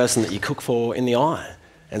look a person that you cook for in the eye.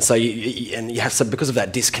 And so you have because of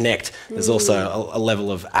that disconnect, there's also a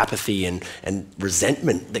level of apathy and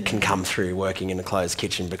resentment that can come through working in a closed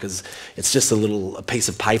kitchen because it's just a piece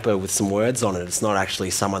of paper with some words on it. It's not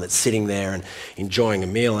actually someone that's sitting there and enjoying a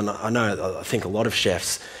meal. And I think a lot of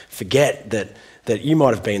chefs forget that you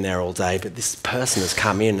might have been there all day, but this person has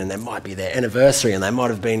come in and there might be their anniversary and they might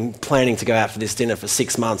have been planning to go out for this dinner for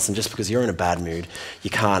 6 months, and just because you're in a bad mood, you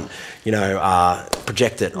can't,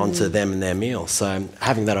 project it onto them and their meal. So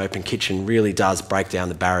having that open kitchen really does break down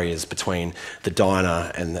the barriers between the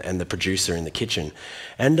diner and the producer in the kitchen.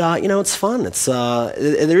 And, it's fun.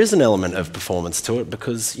 There is an element of performance to it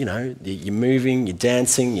because, you're moving, you're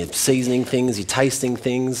dancing, you're seasoning things, you're tasting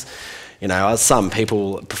things. Some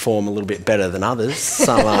people perform a little bit better than others.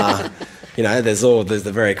 Some are, there's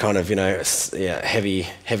the very kind of,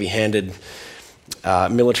 heavy-handed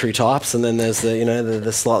military types, and then there's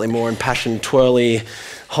the slightly more impassioned, twirly,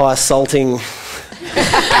 high-salting,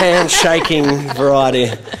 pan-shaking variety.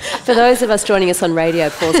 For those of us joining us on radio,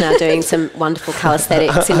 Paul's now doing some wonderful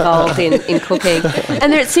calisthenics involved in cooking.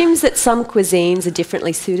 And it seems that some cuisines are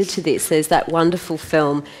differently suited to this. There's that wonderful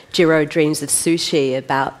film, Jiro Dreams of Sushi,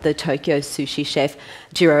 about the Tokyo sushi chef,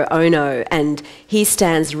 Jiro Ono, and he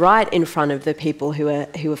stands right in front of the people who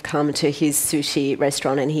have come to his sushi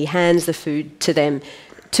restaurant, and he hands the food to them,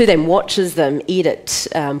 watches them eat it,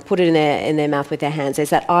 put it in their mouth with their hands.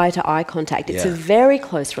 There's that eye-to-eye contact. It's a very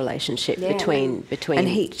close relationship between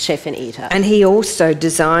chef and eater. And he also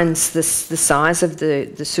designs the size of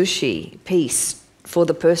the sushi piece for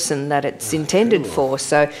the person that it's intended for.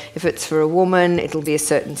 So if it's for a woman, it'll be a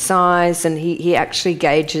certain size, and he actually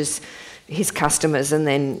gauges his customers and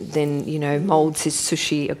then moulds his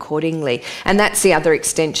sushi accordingly. And that's the other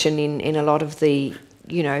extension in a lot of the,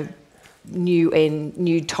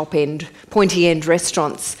 new top-end, pointy-end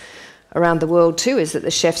restaurants around the world too, is that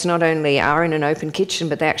the chefs not only are in an open kitchen,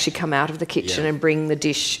 but they actually come out of the kitchen and bring the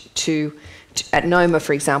dish to at GOMA,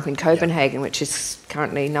 for example, in Copenhagen, which is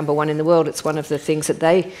currently #1 in the world. It's one of the things that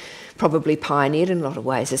they probably pioneered in a lot of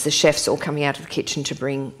ways, is the chefs all coming out of the kitchen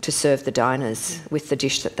to serve the diners with the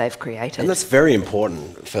dish that they've created. And that's very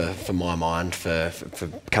important for my mind, for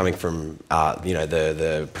coming from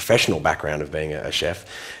the professional background of being a chef,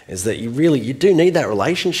 is that you do need that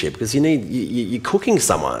relationship, because you're cooking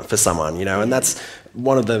for someone, and that's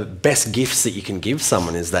one of the best gifts that you can give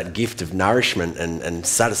someone, is that gift of nourishment and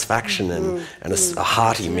satisfaction and a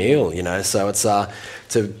hearty meal, So it's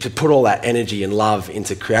to put all that energy and love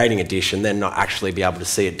into creating a dish and then not actually be able to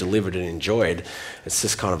see it delivered and enjoyed. It's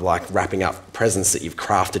just kind of like wrapping up presents that you've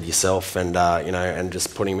crafted yourself and and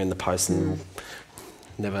just putting them in the post and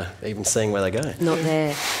never even seeing where they go. Not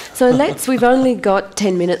there. So we've only got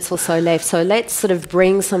 10 minutes or so left, so let's sort of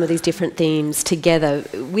bring some of these different themes together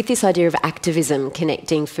with this idea of activism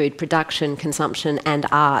connecting food production, consumption and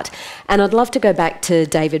art. And I'd love to go back to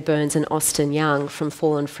David Burns and Austin Young from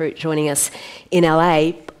Fallen Fruit joining us in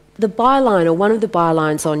LA. The byline, or one of the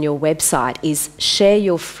bylines on your website, is "Share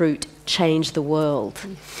your fruit, change the world."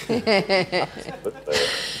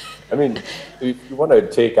 I mean, if you want to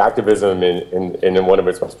take activism in one of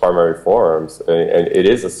its most primary forms, and it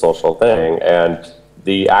is a social thing, and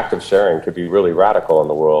the act of sharing could be really radical in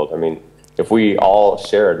the world. I mean, if we all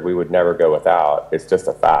shared, we would never go without. It's just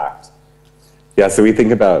a fact. Yeah, so we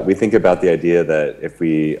think about the idea that if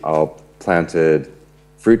we all planted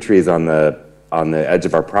fruit trees on the edge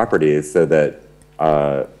of our properties, so that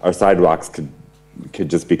our sidewalks could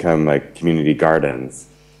just become like community gardens.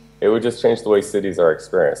 It would just change the way cities are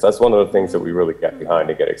experienced. That's one of the things that we really get behind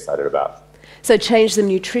and get excited about. So change them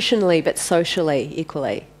nutritionally but socially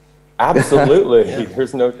equally. Absolutely. Yeah.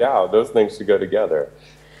 There's no doubt. Those things should go together.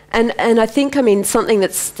 And I think, I mean, something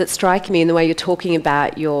that's striking me in the way you're talking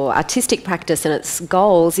about your artistic practice and its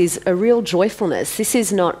goals is a real joyfulness. This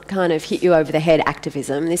is not kind of hit you over the head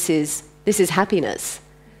activism. This is happiness.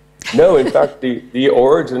 No, in fact, the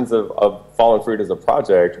origins of Fallen Fruit as a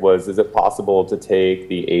project was, is it possible to take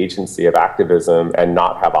the agency of activism and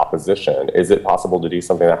not have opposition? Is it possible to do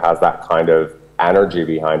something that has that kind of energy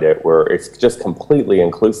behind it where it's just completely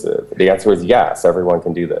inclusive? The answer is yes, everyone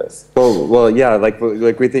can do this. Well, yeah, like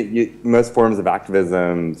we think most forms of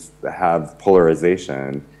activism have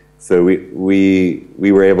polarization. So we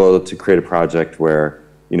were able to create a project where,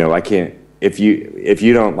 you know, I can't, if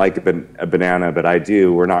you don't like a banana, but I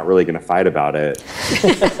do, we're not really going to fight about it.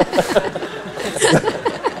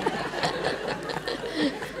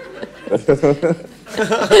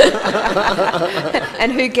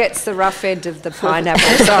 And who gets the rough end of the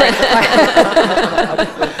pineapple? Sorry.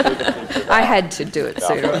 I had to do it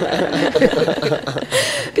sooner.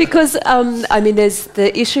 Because, I mean, there's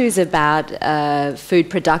the issues about food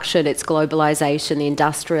production, its globalisation, the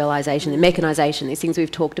industrialisation, the mechanisation, these things we've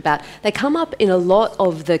talked about. They come up in a lot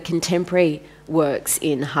of the contemporary works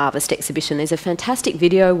in Harvest exhibition. There's a fantastic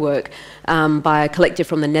video work by a collective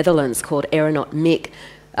from the Netherlands called Aeronaut Mick,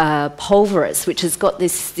 Pulverus, which has got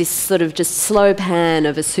this sort of just slow pan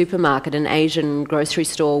of a supermarket, an Asian grocery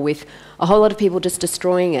store, with a whole lot of people just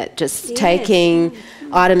destroying it, just taking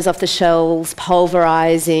items off the shelves,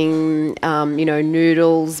 pulverising, you know,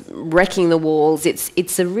 noodles, wrecking the walls.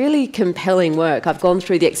 It's a really compelling work. I've gone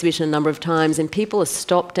through the exhibition a number of times, and people are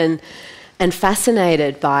stopped and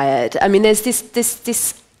fascinated by it. I mean, there's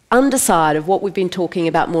this underside of what we've been talking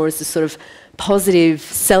about more as the sort of positive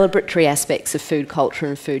celebratory aspects of food culture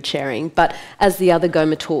and food sharing, but as the other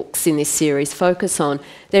GOMA talks in this series focus on,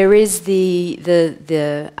 there is the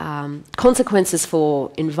consequences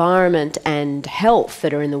for environment and health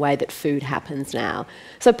that are in the way that food happens now.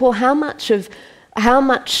 So Paul, how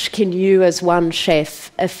much can you as one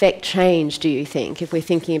chef affect change, do you think, if we're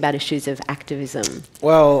thinking about issues of activism?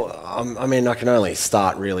 Well, I mean, I can only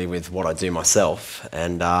start really with what I do myself,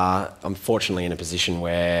 and I'm fortunately in a position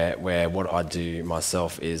where what I do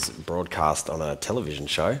myself is broadcast on a television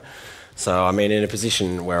show. So, I mean, in a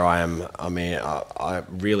position where I am, I mean, I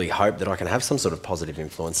really hope that I can have some sort of positive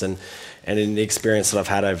influence. And in the experience that I've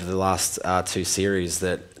had over the last 2 series,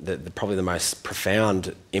 that probably the most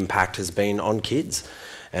profound impact has been on kids.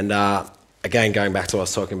 And again, going back to what I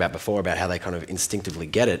was talking about before, about how they kind of instinctively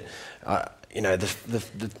get it, you know,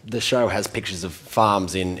 the show has pictures of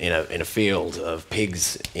farms in a field, of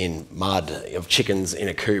pigs in mud, of chickens in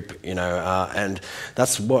a coop, you know, and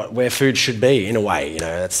that's where food should be in a way. You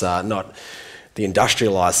know, that's not the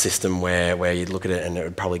industrialised system where you'd look at it and it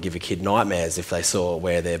would probably give a kid nightmares if they saw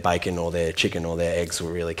where their bacon or their chicken or their eggs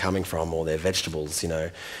were really coming from, or their vegetables. You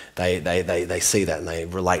know, they see that and they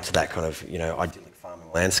relate to that kind of, you know, idyllic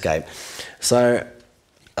farming landscape. So.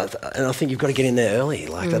 And I think you've got to get in there early.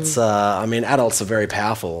 Like that's, I mean, adults are very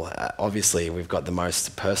powerful. Obviously, we've got the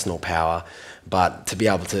most personal power, but to be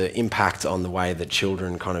able to impact on the way that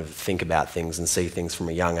children kind of think about things and see things from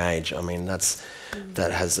a young age, I mean, that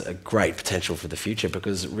has a great potential for the future,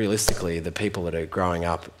 because realistically, the people that are growing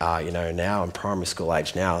up, you know, now in primary school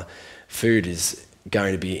age now, food is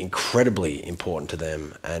going to be incredibly important to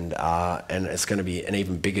them, and it's going to be an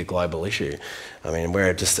even bigger global issue. I mean,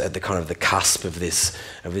 we're just at the kind of the cusp of this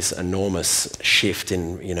enormous shift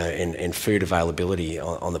in, you know, in food availability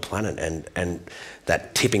on the planet, and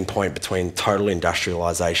that tipping point between total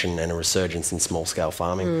industrialisation and a resurgence in small scale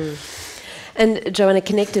farming. And Joanna,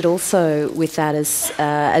 connected also with that,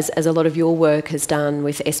 as a lot of your work has done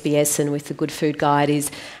with SBS and with the Good Food Guide,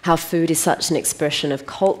 is how food is such an expression of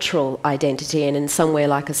cultural identity, and in somewhere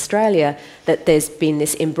like Australia, that there's been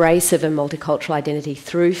this embrace of a multicultural identity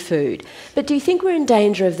through food. But do you think we're in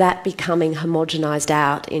danger of that becoming homogenised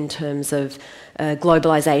out in terms of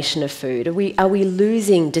globalisation of food? Are we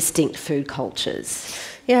losing distinct food cultures?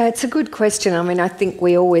 Yeah, it's a good question. I mean, I think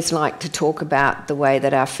we always like to talk about the way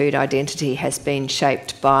that our food identity has been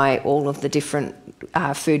shaped by all of the different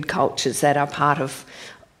food cultures that are part of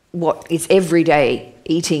what is everyday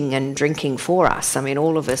eating and drinking for us. I mean,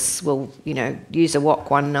 all of us will, use a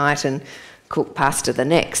wok one night and cook pasta the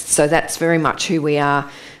next. So that's very much who we are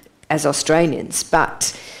as Australians.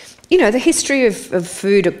 But the history of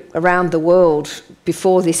food around the world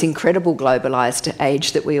before this incredible globalised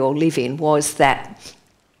age that we all live in was that,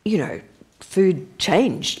 food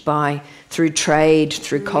changed through trade,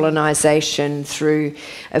 through colonisation, through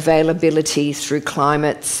availability, through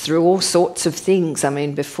climates, through all sorts of things. I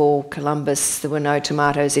mean, before Columbus, there were no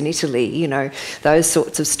tomatoes in Italy, those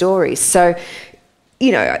sorts of stories. So,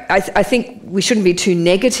 I think we shouldn't be too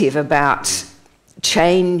negative about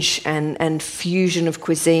change and fusion of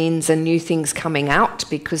cuisines and new things coming out,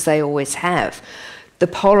 because they always have. The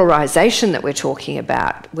polarisation that we're talking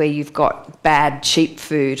about, where you've got bad, cheap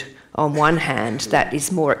food on one hand that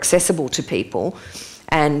is more accessible to people,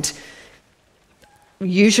 and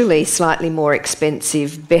usually slightly more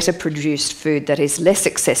expensive, better produced food that is less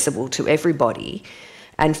accessible to everybody,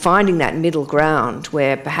 and finding that middle ground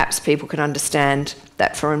where perhaps people can understand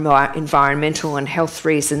that for environmental and health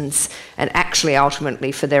reasons, and actually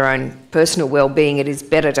ultimately for their own personal well-being, it is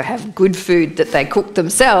better to have good food that they cook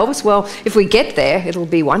themselves. Well, if we get there, it'll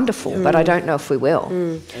be wonderful, but I don't know if we will.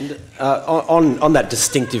 And on that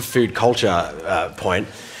distinctive food culture point,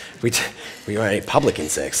 we don't eat public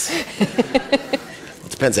insects.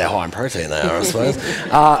 Depends how high in protein they are, I suppose.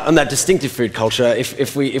 On that distinctive food culture,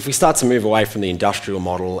 if we start to move away from the industrial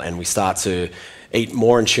model, and we start to eat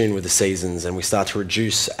more in tune with the seasons, and we start to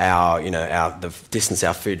reduce the distance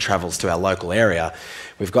our food travels to our local area,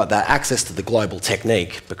 we've got that access to the global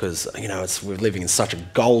technique, because we're living in such a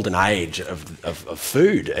golden age of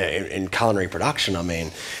food in culinary production. I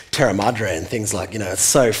mean, terra madre and things like, it's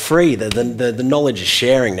so free. The knowledge is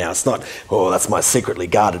sharing now. It's not, that's my secretly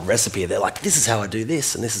guarded recipe. They're like, this is how I do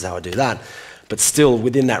this and this is how I do that. But still,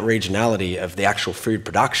 within that regionality of the actual food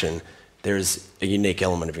production, there is a unique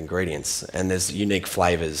element of ingredients, and there's unique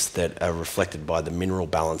flavours that are reflected by the mineral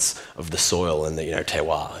balance of the soil and the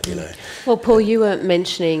terroir. Well, Paul, you were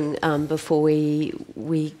mentioning before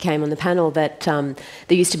we came on the panel that there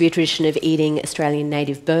used to be a tradition of eating Australian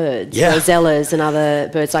native birds, rosellas and other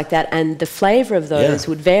birds like that, and the flavour of those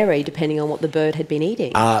would vary depending on what the bird had been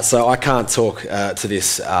eating. So I can't talk to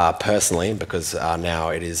this personally, because now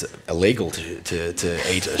it is illegal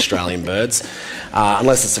to eat Australian birds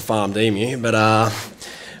unless it's a farmed emu, but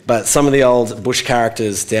some of the old bush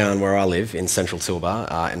characters down where I live in central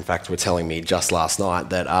Tilba, in fact, were telling me just last night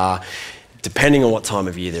that depending on what time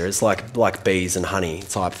of year there is, like bees and honey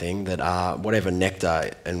type thing, that whatever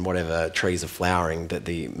nectar and whatever trees are flowering, that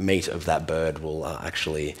the meat of that bird will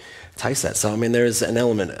actually taste that. So, I mean, there is an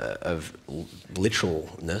element of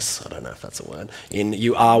literalness, I don't know if that's a word, in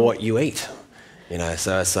you are what you eat.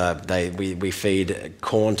 We feed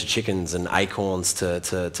corn to chickens and acorns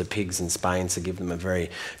to pigs in Spain to give them a very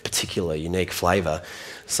particular, unique flavour.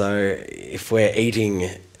 So if we're eating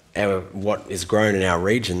what is grown in our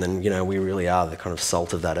region, then we really are the kind of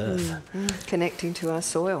salt of that earth. Connecting to our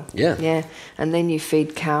soil. Yeah. And then you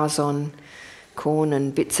feed cows on corn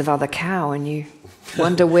and bits of other cow, and you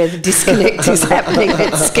wonder where the disconnect is happening.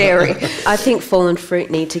 It's scary. I think Fallen Fruit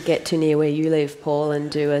need to get to near where you live, Paul, and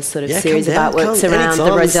do a sort of series of artworks around the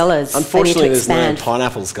rosellas. Unfortunately, there's no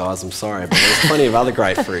pineapples, guys. I'm sorry, but there's plenty of other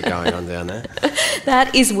great fruit going on down there.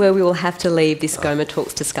 That is where we will have to leave this GOMA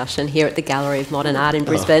Talks discussion here at the Gallery of Modern Art in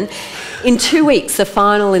Brisbane. In 2 weeks, the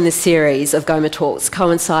final in the series of GOMA Talks,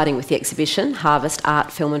 coinciding with the exhibition, Harvest,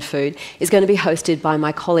 Art, Film and Food, is going to be hosted by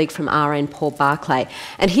my colleague from RN, Paul Barclay.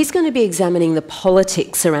 And he's going to be examining the politics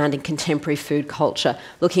surrounding contemporary food culture,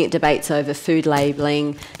 looking at debates over food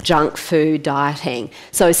labelling, junk food, dieting.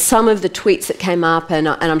 So some of the tweets that came up, and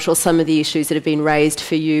I'm sure some of the issues that have been raised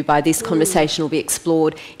for you by this conversation will be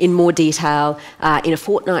explored in more detail in a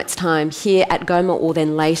fortnight's time here at GOMA, or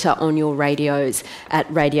then later on your radios at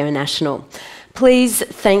Radio National. Please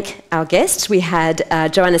thank our guests. We had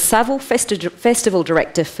Joanna Savill, Festival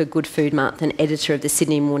Director for Good Food Month and Editor of the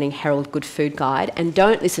Sydney Morning Herald Good Food Guide. And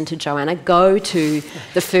don't listen to Joanna, go to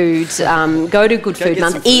the food, go to Good Food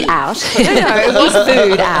Month, eat out. Eat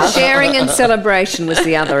food out. Sharing and celebration was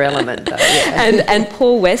the other element, though. Yeah. And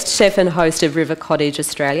Paul West, chef and host of River Cottage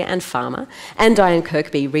Australia and farmer, and Diane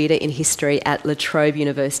Kirkby, reader in history at La Trobe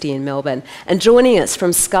University in Melbourne. And joining us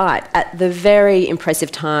from Skype at the very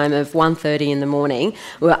impressive time of 1:30 in the morning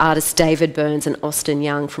were artists David Burns and Austin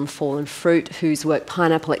Young from Fallen Fruit, whose work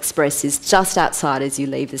Pineapple Express is just outside as you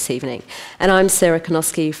leave this evening. And I'm Sarah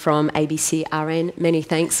Kanowski from ABC RN. Many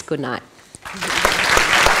thanks. Good night.